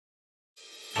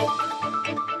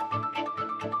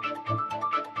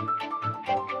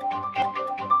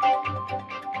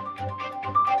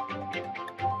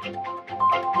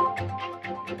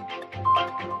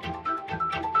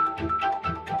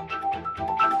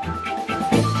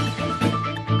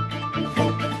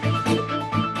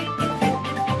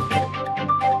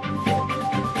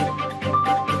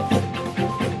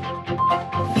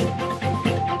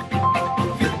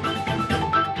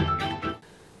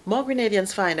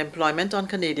Grenadians find employment on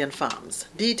Canadian farms.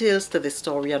 Details to this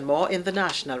story and more in the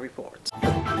National Report.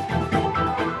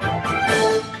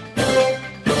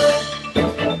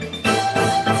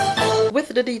 With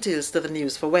the details to the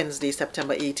news for Wednesday,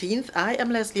 September 18th, I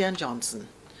am Leslie Ann Johnson.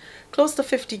 Close to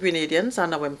 50 Grenadians are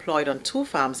now employed on 2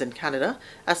 farms in Canada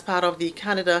as part of the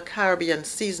Canada-Caribbean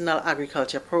Seasonal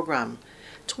Agriculture Program.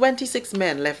 26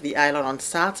 men left the island on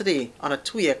Saturday on a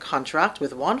 2-year contract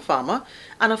with 1 farmer,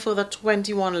 and a further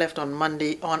 21 left on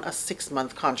Monday on a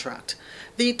 6-month contract.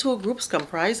 The 2 groups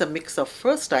comprise a mix of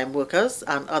first-time workers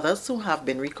and others who have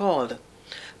been recalled.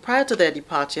 Prior to their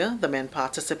departure, the men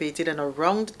participated in a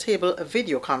round-table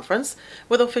video conference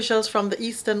with officials from the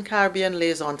Eastern Caribbean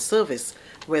Liaison Service,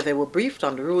 where they were briefed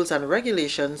on the rules and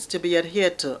regulations to be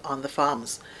adhered to on the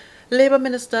farms. Labour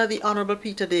Minister the Honourable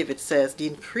Peter David says the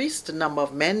increased number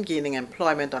of men gaining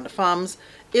employment on the farms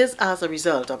is as a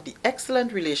result of the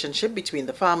excellent relationship between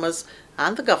the farmers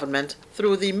and the government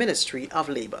through the Ministry of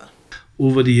Labour.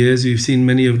 Over the years, we've seen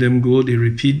many of them go, they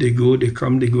repeat, they go, they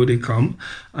come, they go, they come.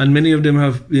 And many of them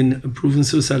have been proven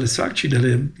so satisfactory that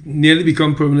they have nearly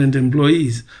become permanent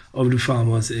employees of the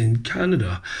farmers in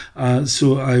Canada.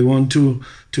 So I want to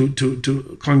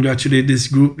congratulate this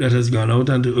group that has gone out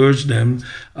and to urge them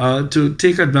to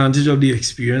take advantage of the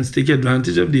experience, take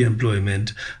advantage of the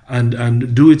employment,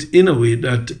 and do it in a way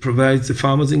that provides the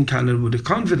farmers in Canada with the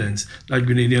confidence that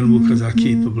Grenadian workers are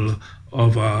capable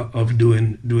of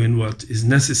doing what is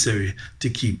necessary to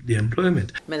keep the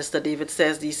employment. Minister David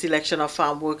says the selection of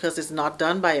farm workers is not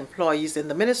done by employees in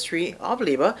the Ministry of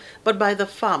Labour, but by the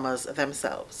farmers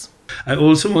themselves. I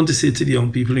also want to say to the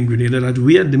young people in Grenada that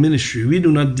we at the Ministry, we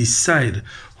do not decide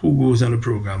who goes on the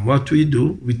program. What we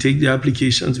do, we take the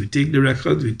applications, we take the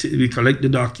records, we collect the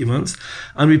documents,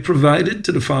 and we provide it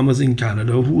to the farmers in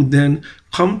Canada, who then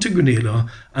come to Grenada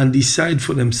and decide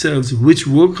for themselves which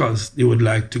workers they would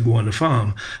like to go on the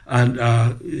farm. And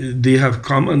they have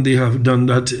come and they have done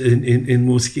that in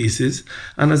most cases.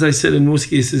 And as I said, in most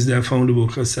cases, they have found the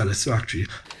workers satisfactory.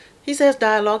 He says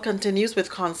dialogue continues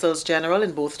with consuls general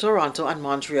in both Toronto and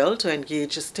Montreal to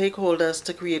engage stakeholders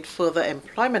to create further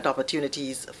employment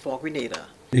opportunities for Grenada.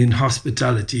 In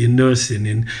hospitality, in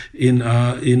nursing,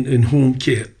 in home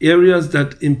care, areas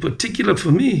that in particular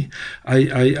for me,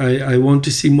 I want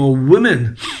to see more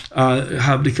women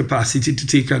have the capacity to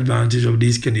take advantage of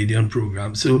these Canadian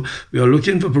programs. So we are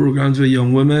looking for programs where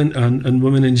young women and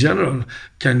women in general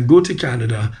can go to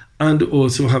Canada and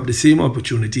also have the same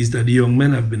opportunities that the young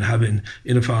men have been having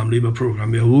in a farm labour program.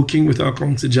 We are working with our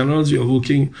consul generals, we are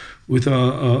working with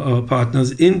our partners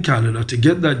in Canada to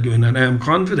get that going, and I am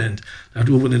confident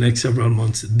that over the next several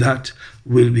months that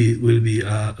will be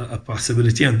a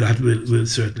possibility, and that will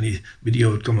certainly be the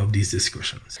outcome of these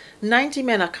discussions. 90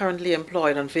 men are currently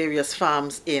employed on various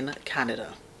farms in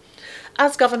Canada.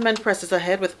 As government presses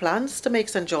ahead with plans to make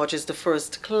St. George's the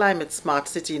first climate-smart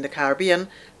city in the Caribbean,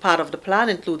 part of the plan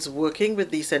includes working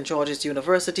with the St. George's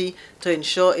University to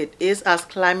ensure it is as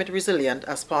climate resilient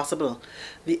as possible.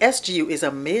 The SGU is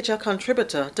a major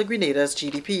contributor to Grenada's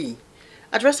GDP.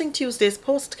 Addressing Tuesday's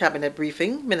post-cabinet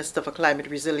briefing, Minister for Climate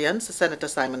Resilience, Senator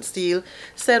Simon Steele,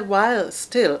 said while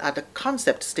still at the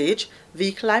concept stage,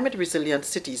 the Climate Resilient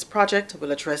Cities project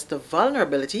will address the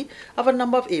vulnerability of a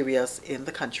number of areas in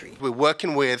the country. We're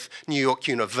working with New York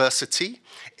University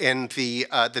in the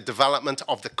development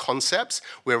of the concepts.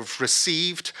 We've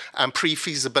received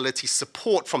pre-feasibility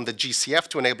support from the GCF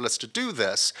to enable us to do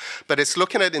this, but it's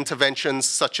looking at interventions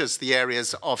such as the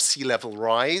areas of sea level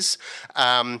rise,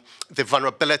 the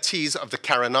vulnerabilities of the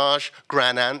Carénage,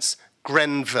 Grand Anse,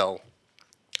 Grenville.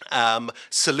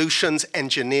 Solutions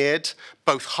engineered,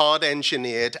 both hard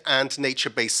engineered and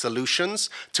nature-based solutions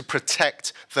to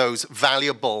protect those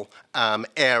valuable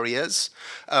areas,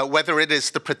 whether it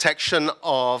is the protection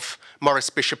of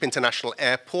Maurice Bishop International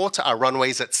Airport, our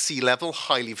runways at sea level,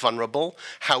 highly vulnerable,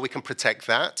 how we can protect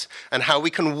that, and how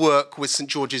we can work with St.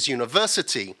 George's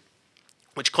University,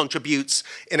 which contributes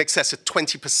in excess of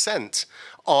 20%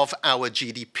 of our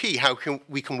GDP, how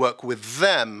we can work with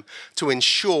them to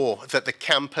ensure that the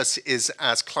campus is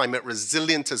as climate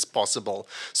resilient as possible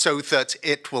so that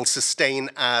it will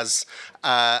sustain as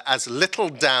little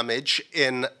damage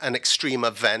in an extreme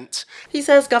event. He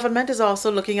says government is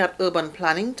also looking at urban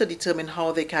planning to determine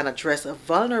how they can address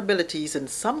vulnerabilities in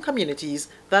some communities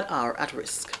that are at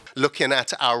risk. Looking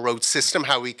at our road system,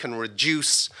 how we can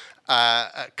reduce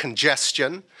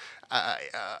congestion,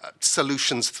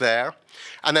 solutions there.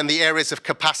 And then the areas of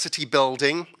capacity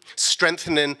building,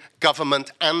 strengthening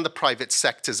government and the private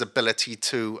sector's ability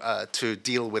to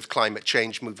deal with climate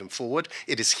change moving forward.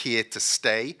 It is here to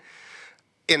stay,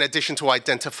 in addition to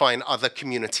identifying other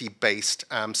community-based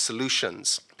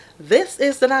solutions. This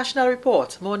is the National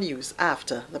Report. More news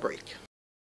after the break.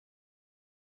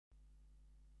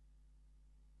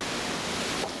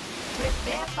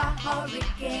 Prepare for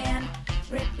hurricane.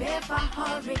 Prepare for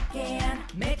hurricane.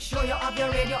 Make sure you have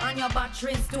your radio and your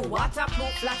batteries too.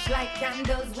 Waterproof flashlight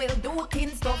candles will do.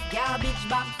 Tin stuff, garbage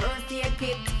bag, first aid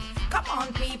kit. Come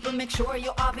on people, make sure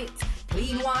you have it.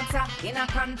 Clean water in a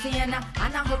container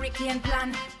and a hurricane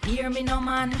plan. Hear me no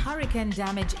man. Hurricane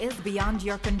damage is beyond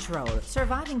your control.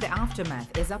 Surviving the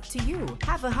aftermath is up to you.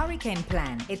 Have a hurricane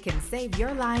plan. It can save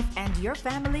your life and your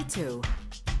family too.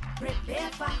 Prepare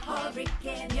for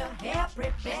hurricane. Your hair,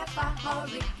 prepare for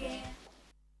hurricane.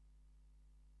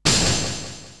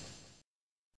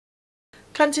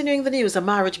 Continuing the news, a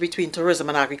marriage between tourism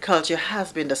and agriculture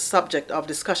has been the subject of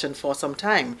discussion for some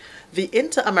time. The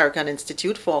Inter-American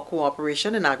Institute for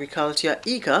Cooperation in Agriculture,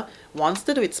 ICA, wants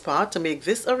to do its part to make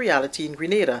this a reality in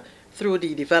Grenada through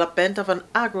the development of an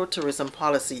agro-tourism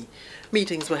policy.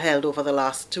 Meetings were held over the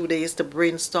last 2 days to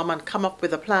brainstorm and come up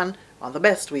with a plan on the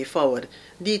best way forward.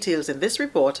 Details in this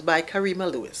report by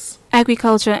Karima Lewis.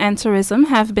 Agriculture and tourism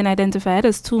have been identified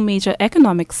as two major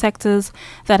economic sectors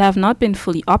that have not been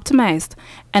fully optimized,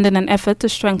 and in an effort to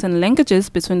strengthen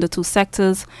linkages between the two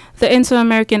sectors, the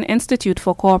Inter-American Institute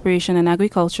for Cooperation in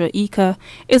Agriculture, ICA,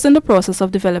 is in the process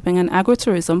of developing an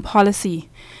agritourism policy.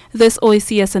 This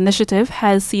OECS initiative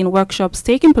has seen workshops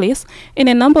taking place in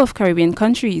a number of Caribbean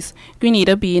countries,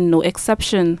 Grenada being no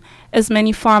exception, as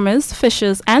many farmers,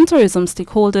 fishers, and tourism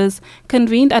stakeholders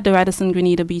convened at the Radisson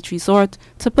Grenada Beach Resort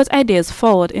to put ideas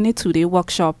forward in a 2-day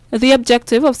workshop. The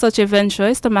objective of such a venture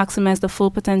is to maximize the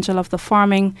full potential of the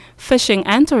farming, fishing,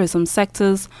 and tourism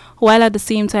sectors, while at the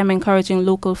same time encouraging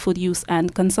local food use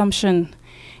and consumption.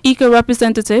 ICA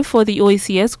representative for the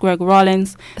OECS, Greg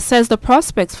Rollins, says the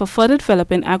prospects for further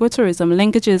developing agritourism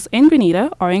linkages in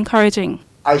Grenada are encouraging.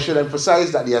 I should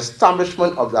emphasize that the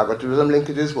establishment of the agritourism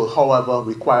linkages will, however,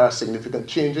 require significant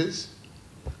changes.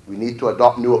 We need to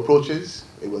adopt new approaches.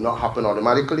 It will not happen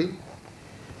automatically.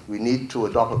 We need to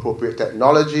adopt appropriate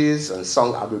technologies and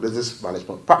sound agribusiness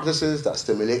management practices that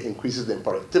stimulate increases in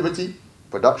productivity,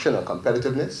 production, and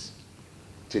competitiveness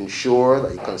to ensure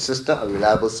that a consistent and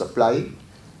reliable supply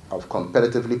of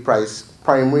competitively priced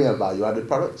primary and value-added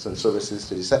products and services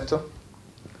to the sector.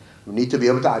 We need to be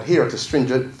able to adhere to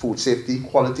stringent food safety,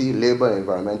 quality, labor,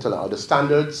 environmental, and other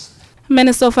standards.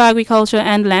 Minister for Agriculture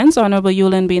and Lands, Honorable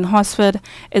Yulin Bean Hosford,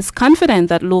 is confident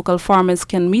that local farmers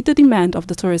can meet the demand of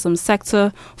the tourism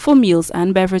sector for meals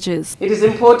and beverages. It is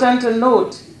important to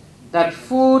note that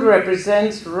food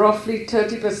represents roughly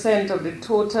 30% of the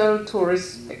total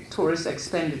tourist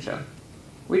expenditure,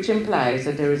 which implies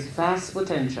that there is vast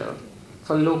potential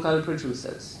for local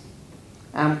producers.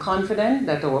 I am confident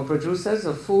that our producers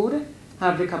of food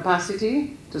have the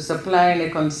capacity to supply in a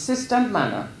consistent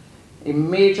manner a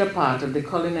major part of the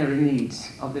culinary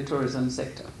needs of the tourism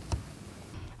sector.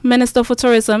 Minister for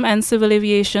Tourism and Civil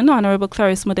Aviation, Honorable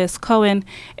Clarice Modeste Cohen,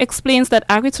 explains that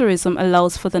agritourism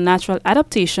allows for the natural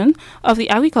adaptation of the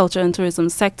agriculture and tourism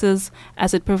sectors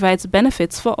as it provides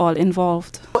benefits for all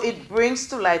involved. It brings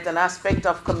to light an aspect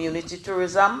of community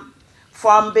tourism,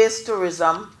 farm-based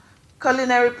tourism,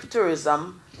 culinary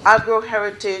tourism,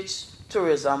 agro-heritage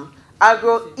tourism,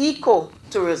 agro-eco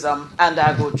tourism, and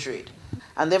agro-trade.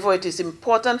 And therefore it is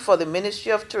important for the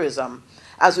Ministry of Tourism,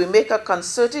 as we make a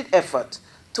concerted effort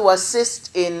to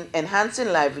assist in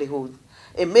enhancing livelihood,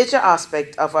 a major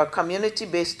aspect of our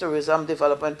community-based tourism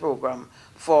development program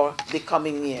for the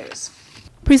coming years.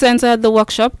 Presenter at the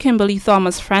workshop, Kimberly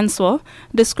Thomas-Francois,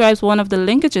 describes one of the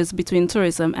linkages between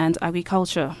tourism and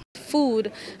agriculture.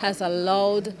 Food has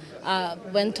allowed,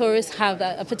 when tourists have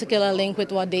a particular link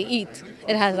with what they eat,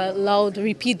 it has allowed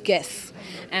repeat guests.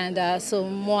 And so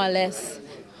more or less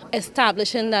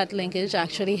establishing that linkage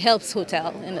actually helps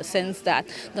hotel in the sense that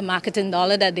the marketing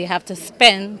dollar that they have to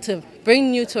spend to bring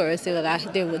new tourists,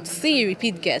 they would see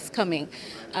repeat guests coming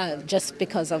just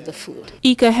because of the food.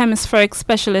 ICA Hemispheric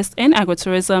Specialist in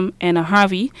Agritourism, Anna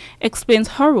Harvey, explains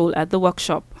her role at the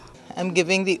workshop. I'm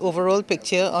giving the overall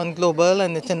picture on global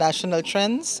and international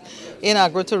trends in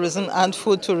agrotourism and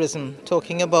food tourism,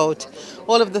 talking about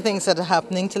all of the things that are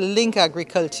happening to link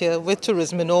agriculture with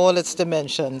tourism in all its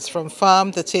dimensions, from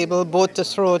farm to table, boat to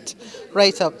throat,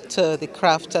 right up to the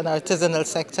craft and artisanal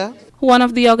sector. One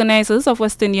of the organizers of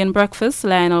West Indian Breakfast,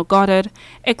 Lionel Goddard,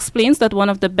 explains that one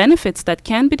of the benefits that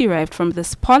can be derived from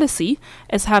this policy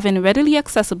is having readily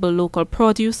accessible local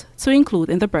produce to include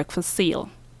in the breakfast sale.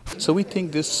 So we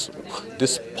think this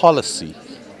policy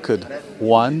could,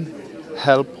 one,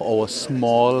 help our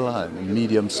small and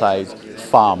medium-sized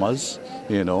farmers,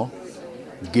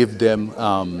 give them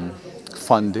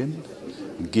funding,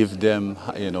 give them,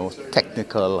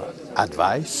 technical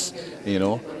advice,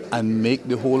 and make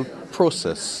the whole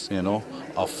process,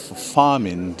 of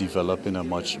farming develop in a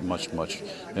much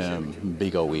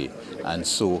bigger way. And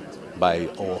so by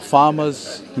our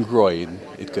farmers growing,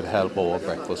 it could help our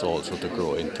breakfast also to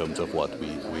grow in terms of what we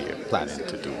are planning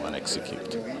to do and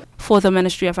execute. For the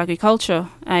Ministry of Agriculture,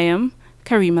 I am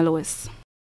Karima Lewis.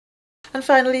 And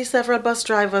finally, several bus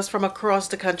drivers from across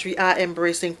the country are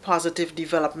embracing positive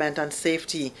development and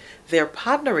safety. They're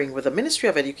partnering with the Ministry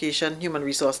of Education, Human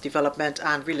Resource Development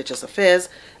and Religious Affairs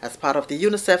as part of the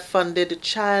UNICEF-funded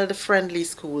Child Friendly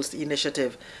Schools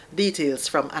initiative. Details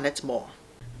from Annette Moore.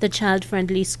 The Child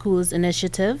Friendly Schools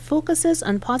initiative focuses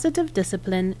on positive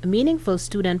discipline, meaningful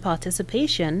student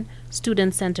participation,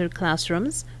 student-centered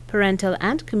classrooms, parental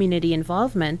and community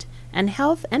involvement, and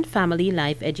health and family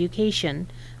life education.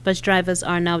 Bus drivers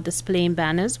are now displaying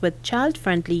banners with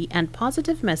child-friendly and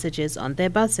positive messages on their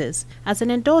buses as an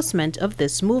endorsement of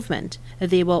this movement.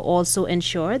 They will also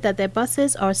ensure that their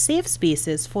buses are safe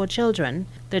spaces for children.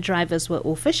 The drivers were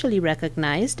officially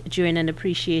recognized during an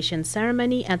appreciation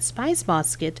ceremony at Spice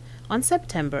Basket on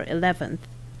September 11th.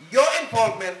 Your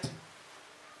involvement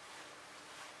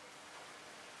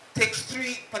takes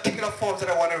three particular forms that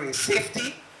I want to raise.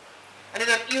 Safety, and in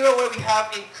an era where we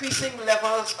have increasing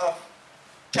levels of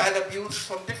child abuse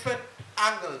from different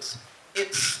angles,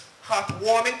 it's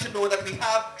heartwarming to know that we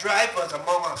have drivers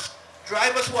among us,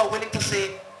 drivers who are willing to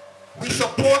say, we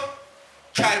support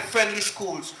child-friendly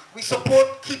schools, we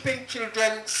support keeping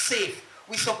children safe,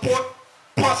 we support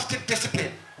positive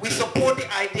discipline, we support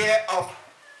the idea of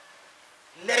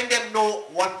letting them know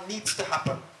what needs to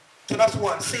happen. So that's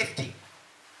one, safety.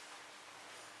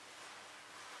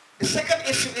 The second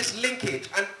issue is linkage,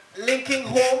 and linking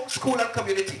home, school, and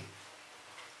community.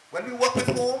 When we work with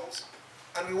homes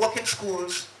and we work in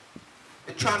schools,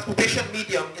 the transportation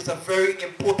medium is a very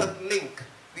important link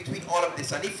between all of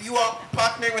this. And if you are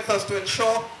partnering with us to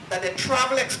ensure that the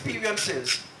travel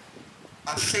experiences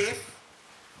are safe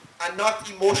and not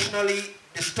emotionally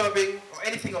disturbing or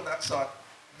anything of that sort,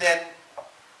 then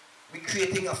we're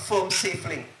creating a firm, safe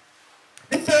link.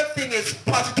 The third thing is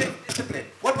positive discipline.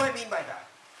 What do I mean by that?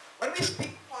 When we speak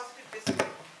positive discipline,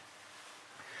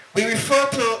 we refer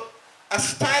to a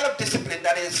style of discipline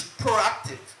that is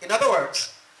proactive. In other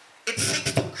words, it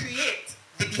seeks to create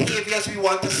the behaviors we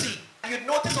want to see. You'd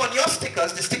notice on your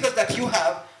stickers, the stickers that you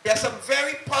have, there are some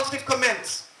very positive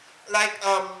comments, like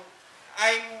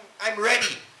I'm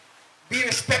ready, be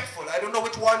respectful. I don't know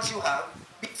which ones you have.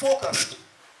 Be focused.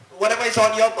 Whatever is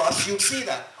on your bus, you'll see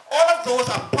that. All of those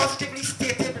are positively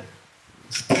stated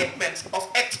statements of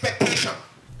expectation.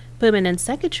 Permanent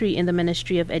Secretary in the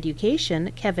Ministry of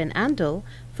Education, Kevin Andel,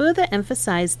 further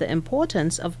emphasized the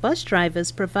importance of bus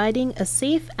drivers providing a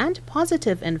safe and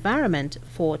positive environment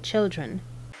for children.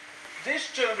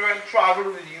 These children travel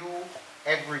with you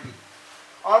every day.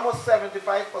 Almost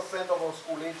 75% of our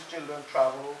school-age children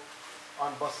travel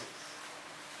on buses.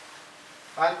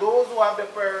 And those who have their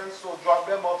parents who drop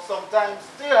them off sometimes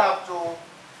still have to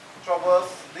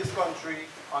traverse this country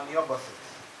on your buses.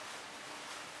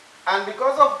 And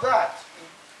because of that,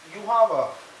 you have a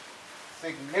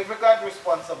significant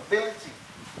responsibility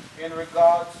in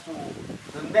regards to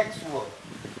the next world,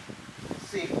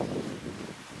 safety,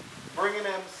 bringing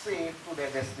them safe to their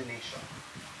destination.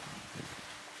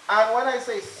 And when I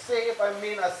say safe, I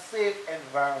mean a safe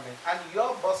environment. And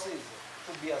your buses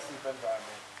should be a safe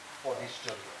environment for these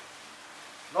children.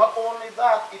 Not only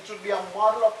that, it should be a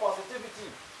model of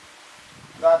positivity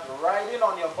that riding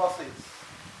on your buses,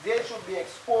 they should be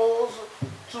exposed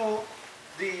to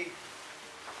the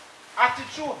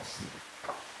attitudes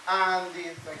and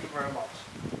thank you very much,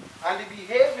 and the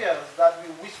behaviors that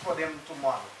we wish for them to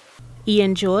model.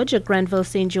 Ian George, a Grenville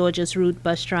St. George's route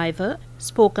bus driver,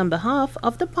 spoke on behalf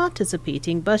of the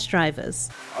participating bus drivers.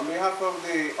 On behalf of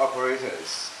the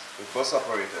operators, the bus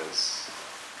operators,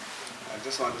 I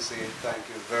just want to say thank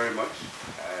you very much,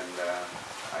 and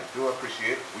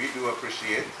we do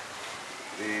appreciate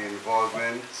the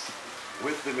involvement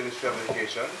with the Ministry of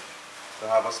Education to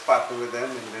have us partner with them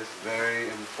in this very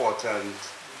important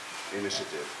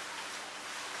initiative.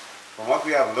 From what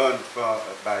we have learned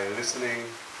by listening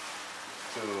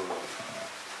to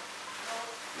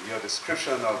your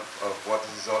description of what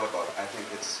this is all about, I think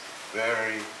it's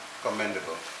very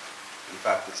commendable. In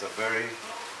fact, it's a very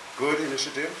good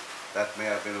initiative that may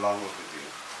have been long overdue.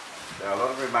 There are a lot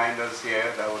of reminders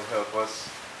here that would help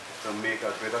us to make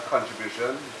a greater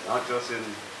contribution, not just in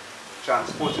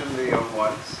transporting the young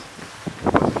ones,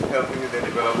 but in helping in their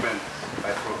development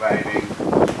by providing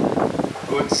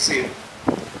good, safe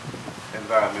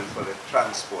environment for the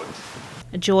transport.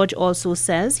 George also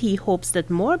says he hopes that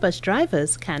more bus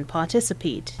drivers can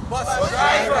participate. Bus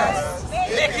drivers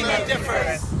making a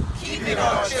difference, keeping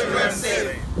our children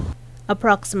safe.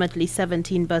 Approximately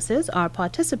 17 buses are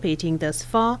participating thus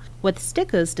far, with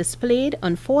stickers displayed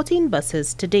on 14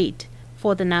 buses to date.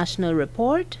 For the National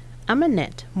Report, I'm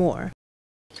Annette Moore.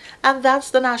 And that's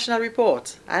the National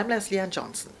Report. I'm Leslie Ann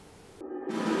Johnson.